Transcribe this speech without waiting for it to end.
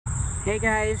Hey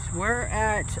guys, we're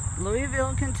at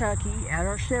Louisville, Kentucky at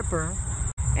our shipper,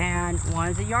 and one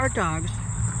of the yard dogs,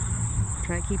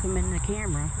 try to keep him in the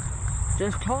camera,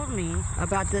 just told me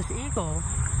about this eagle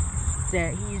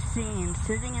that he's seen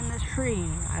sitting in this tree.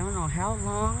 I don't know how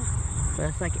long, but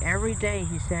it's like every day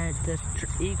he said this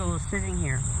eagle is sitting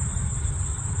here.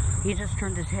 He just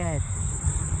turned his head,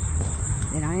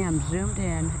 and I am zoomed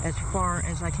in as far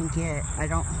as I can get. I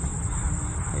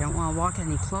don't want to walk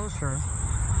any closer.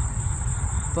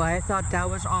 But I thought that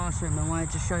was awesome. I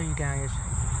wanted to show you guys.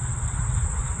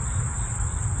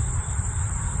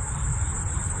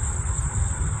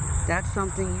 That's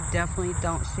something you definitely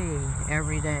don't see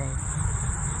every day.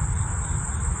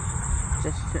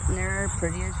 Just sitting there,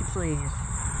 pretty as you please.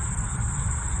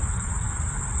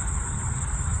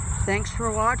 Thanks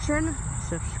for watching.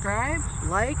 Subscribe,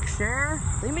 like, share,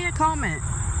 leave me a comment.